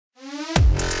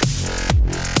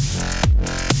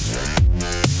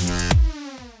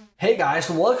Hey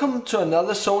guys, welcome to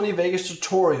another Sony Vegas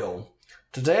tutorial.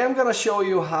 Today I'm going to show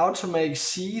you how to make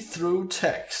see-through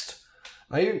text.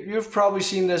 Now you've probably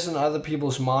seen this in other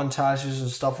people's montages and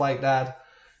stuff like that,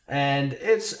 and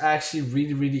it's actually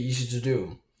really easy to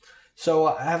do. So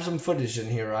I have some footage in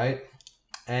here, right?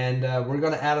 And we're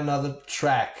going to add another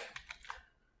track.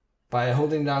 By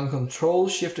holding down Control,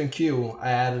 Shift and Q,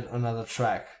 I added another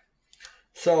track.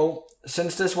 So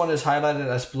since this one is highlighted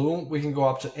as blue, we can go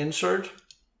up to Insert,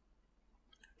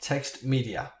 Text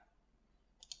Media.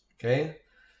 Okay,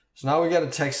 so now we get a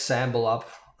text sample up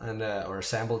and or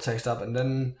sample text up, and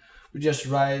then we just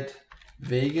write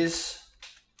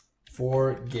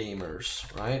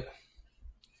Vegas4Gamers, right?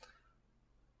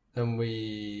 Then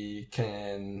we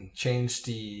can change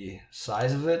the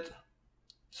size of it.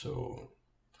 So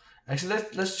actually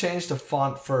let's change the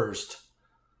font first.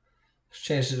 Let's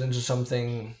change it into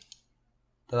something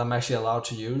that I'm actually allowed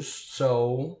to use.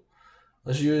 So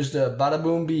let's use the Bada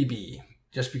Boom BB,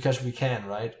 just because we can,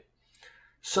 right?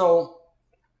 So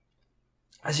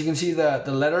as you can see, the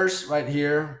letters right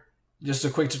here, just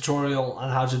a quick tutorial on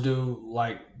how to do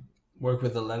work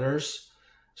with the letters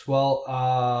as well.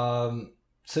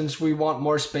 Since we want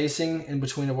more spacing in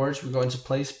between the words, we go into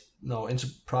into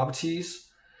properties,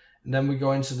 and then we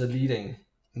go into deleting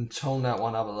and tone that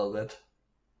one up a little bit.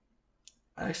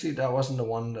 Actually, that wasn't the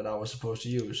one that I was supposed to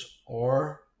use,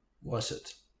 or was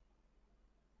it?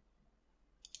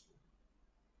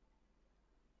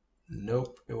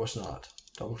 Nope, it was not.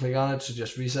 Double click on it to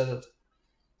just reset it.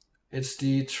 It's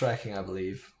the tracking, I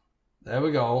believe. There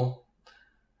we go.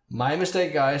 My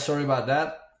mistake, guys. Sorry about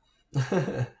that.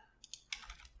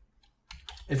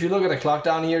 If you look at the clock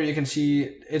down here, you can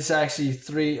see it's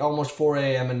actually almost 4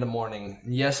 a.m. in the morning.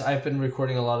 Yes, I've been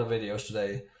recording a lot of videos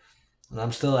today, and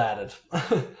I'm still at it.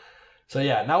 So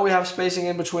yeah, now we have spacing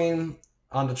in between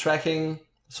on the tracking.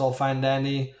 It's all fine and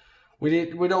dandy.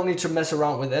 We don't need to mess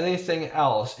around with anything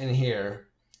else in here.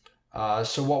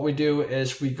 So what we do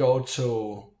is we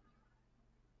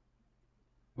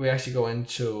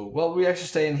actually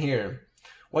stay in here.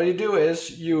 What you do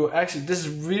is this is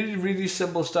really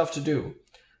simple stuff to do.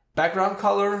 Background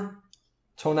color,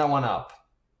 tone that one up.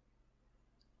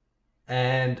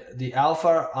 And the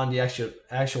alpha on the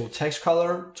actual text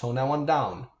color, tone that one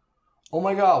down. Oh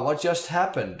my god, what just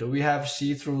happened? Do we have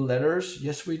see-through letters?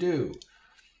 Yes, we do.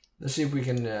 Let's see if we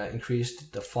can increase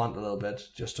the font a little bit,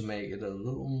 just to make it a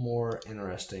little more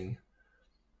interesting.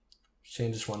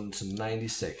 Change this one to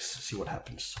 96, see what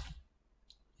happens.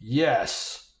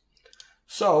 Yes!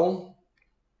 So,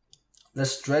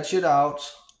 let's stretch it out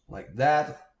like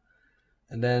that.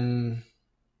 And then,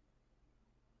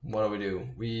 what do?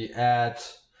 We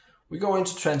go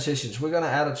into transitions. We're gonna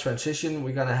add a transition.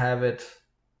 We're gonna have it.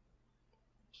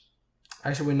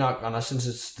 Actually, we're not gonna, since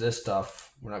it's this stuff,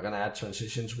 we're not gonna add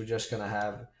transitions. We're just gonna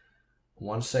have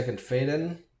 1 second fade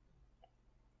in.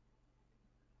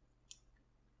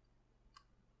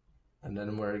 And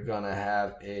then we're gonna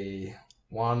have a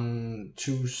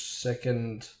 1-2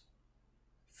 second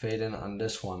fade in on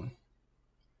this one.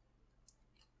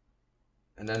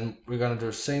 And then we're gonna do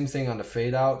the same thing on the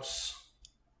fade outs.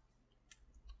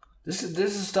 This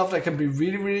is stuff that can be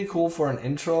really cool for an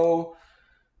intro.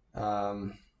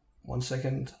 1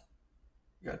 second.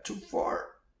 Got too far.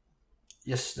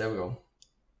 Yes, there we go.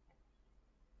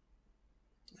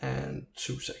 And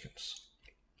 2 seconds.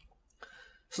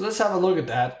 So let's have a look at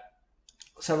that.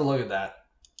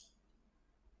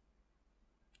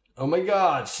 Oh my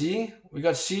god, see? We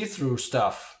got see-through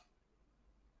stuff.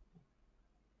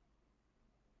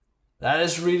 That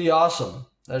is really awesome.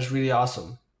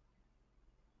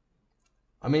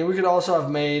 I mean, we could also have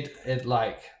made it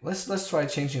let's try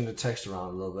changing the text around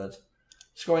a little bit.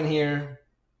 Let's go in here.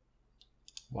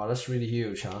 Wow, that's really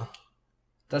huge, huh?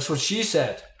 That's what she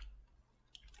said.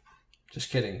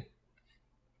 Just kidding.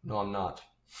 No, I'm not.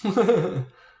 We'll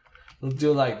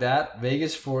do it like that.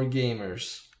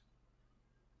 Vegas4Gamers.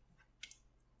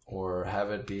 Or have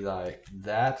it be like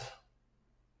that.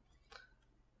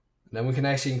 Then we can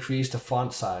actually increase the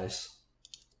font size.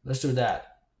 Let's do that.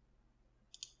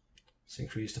 Let's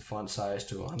increase the font size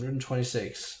to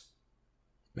 126.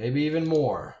 Maybe even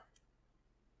more.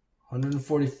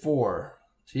 144.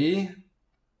 See?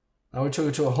 Now we took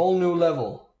it to a whole new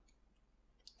level.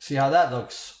 See how that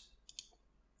looks.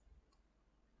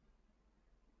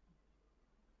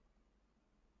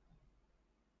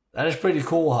 That is pretty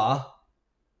cool, huh?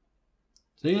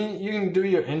 So you can do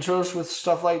your intros with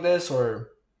stuff like this, or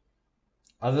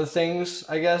other things,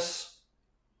 I guess.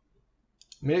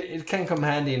 I mean, it can come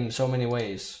handy in so many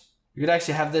ways. You could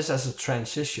actually have this as a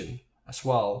transition as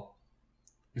well.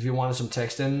 If you wanted some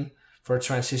text in for a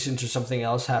transition to something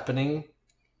else happening,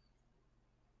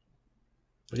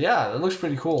 But yeah, that looks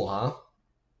pretty cool, huh?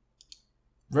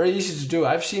 Very easy to do.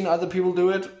 I've seen other people do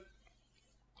it,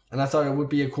 and I thought it would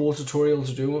be a cool tutorial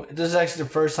to do. This is actually the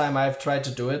first time I've tried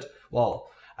to do it. Well,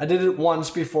 I did it once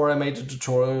before I made the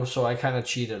tutorial, so I kind of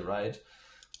cheated, right?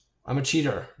 I'm a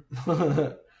cheater.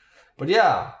 But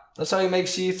yeah, that's how you make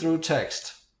see-through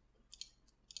text.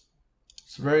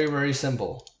 It's very, very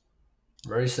simple.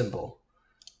 Very simple.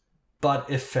 But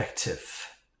effective.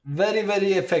 Very,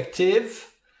 very effective.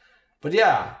 But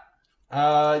yeah,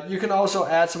 you can also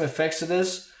add some effects to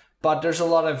this, but there's a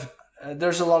lot of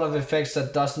effects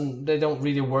that don't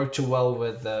really work too well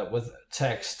with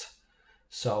text.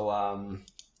 So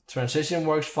transition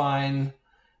works fine,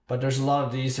 but there's a lot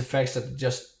of these effects that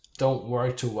just don't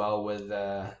work too well with.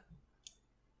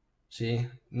 See,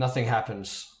 nothing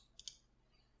happens.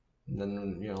 And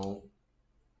then, you know,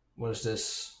 what is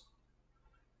this?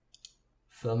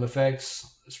 Film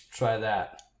effects. Let's try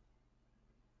that.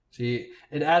 See,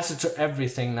 it adds it to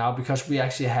everything now because we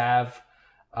actually have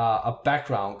a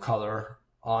background color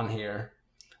on here,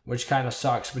 which kind of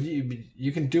sucks. But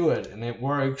you can do it and it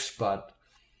works. But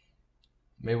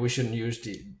maybe we shouldn't use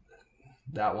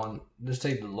that one. Let's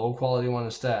take the low quality one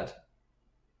instead.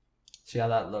 See how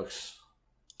that looks.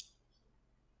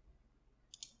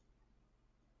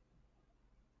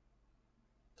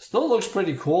 Still looks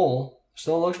pretty cool.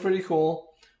 Still looks pretty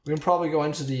cool. We can probably go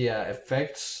into the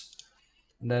effects.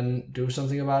 And then do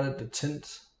something about it. The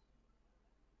tint.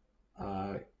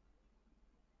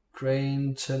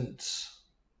 Grain tint.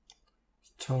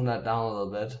 Tone that down a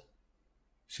little bit.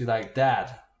 See, like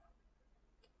that.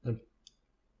 Then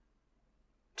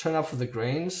turn up for the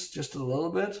grains just a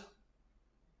little bit.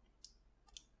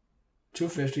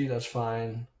 250, that's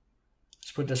fine.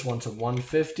 Let's put this one to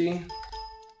 150.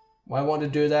 Why I want to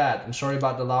do that? I'm sorry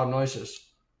about the loud noises.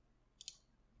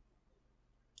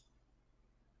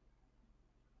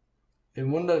 It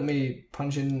wouldn't let me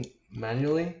punch in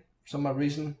manually for some odd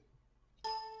reason.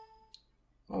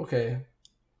 Okay.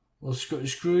 Well,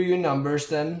 screw your numbers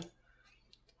then.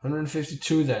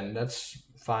 152 then. That's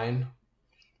fine.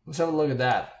 Let's have a look at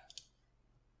that.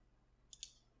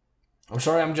 I'm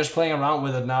sorry, I'm just playing around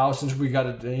with it now since we got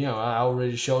it, you know, I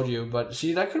already showed you. But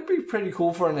see, that could be pretty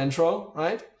cool for an intro,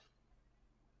 right?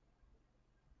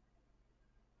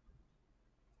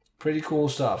 Pretty cool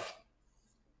stuff.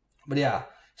 But yeah.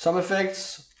 Some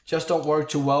effects just don't work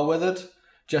too well with it,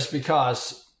 just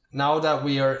because now that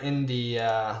we are in the,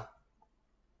 now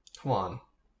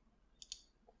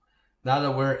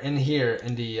that we're in here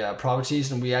in the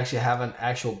properties and we actually have an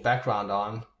actual background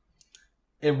on,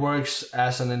 it works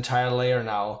as an entire layer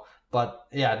now. But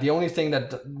yeah, the only thing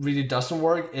that really doesn't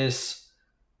work is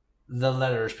the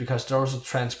letters because those are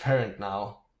transparent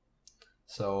now.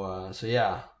 So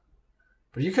yeah.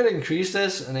 But you could increase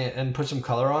this and put some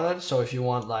color on it. So if you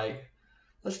want, like,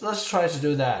 let's try to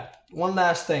do that. One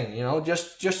last thing, you know,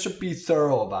 just to be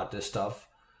thorough about this stuff,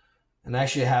 and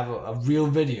actually have a real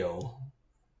video.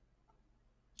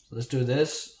 So let's do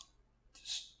this.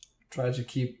 Just try to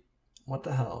keep, what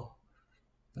the hell,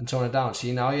 and tone it down.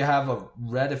 See, now you have a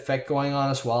red effect going on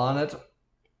as well on it.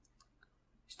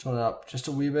 Let's tone it up just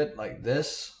a wee bit like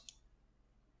this.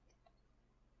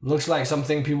 Looks like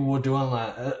something people would do on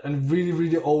a really,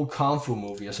 really old Kung Fu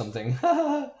movie or something.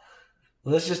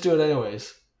 Let's just do it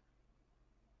anyways.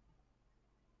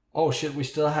 Oh shit, we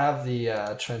still have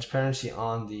the transparency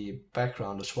on the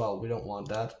background as well. We don't want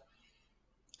that.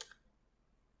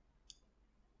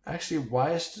 Actually,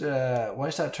 why is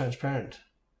that transparent?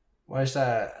 Why is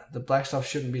that? The black stuff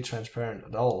shouldn't be transparent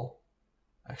at all,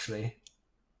 actually.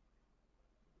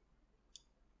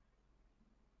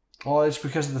 Oh, it's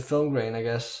because of the film grain, I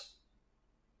guess.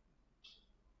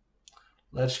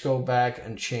 Let's go back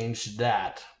and change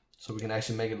that so we can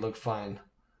actually make it look fine.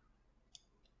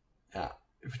 Yeah,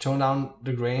 if you tone down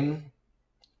the grain,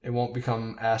 it won't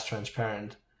become as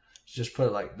transparent. So just put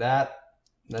it like that.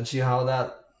 Then see how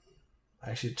that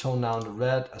actually tone down the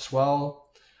red as well.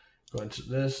 Go into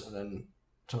this and then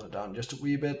tone it down just a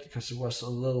wee bit because it was a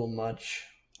little much.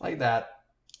 Like that.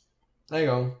 There you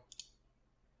go.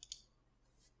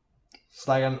 It's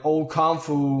like an old Kung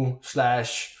Fu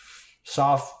 /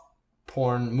 soft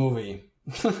porn movie.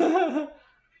 But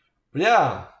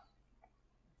yeah,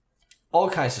 all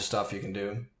kinds of stuff you can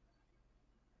do.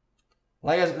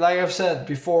 Like I've said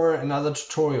before in other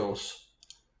tutorials,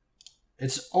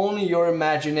 it's only your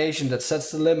imagination that sets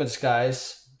the limits,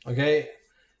 guys. Okay?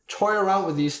 Toy around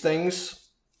with these things.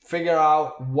 Figure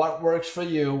out what works for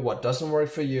you, what doesn't work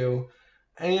for you.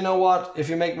 And you know what? If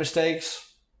you make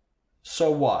mistakes,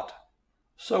 so what?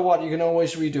 So what? You can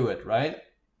always redo it, right?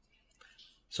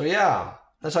 So yeah,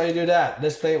 that's how you do that.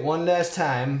 Let's play it one last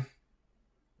time.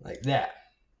 Like that.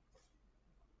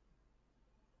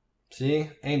 See?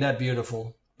 Ain't that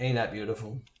beautiful? Ain't that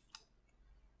beautiful?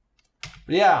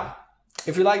 But yeah,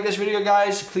 if you like this video,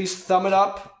 guys, please thumb it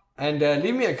up and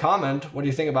leave me a comment. What do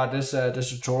you think about this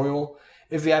tutorial?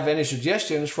 If you have any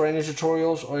suggestions for any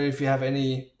tutorials, or if you have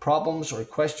any problems or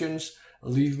questions,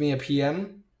 leave me a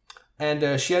PM.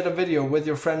 And share the video with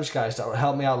your friends, guys. That will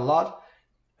help me out a lot.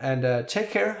 And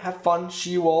take care, have fun,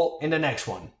 see you all in the next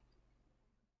one.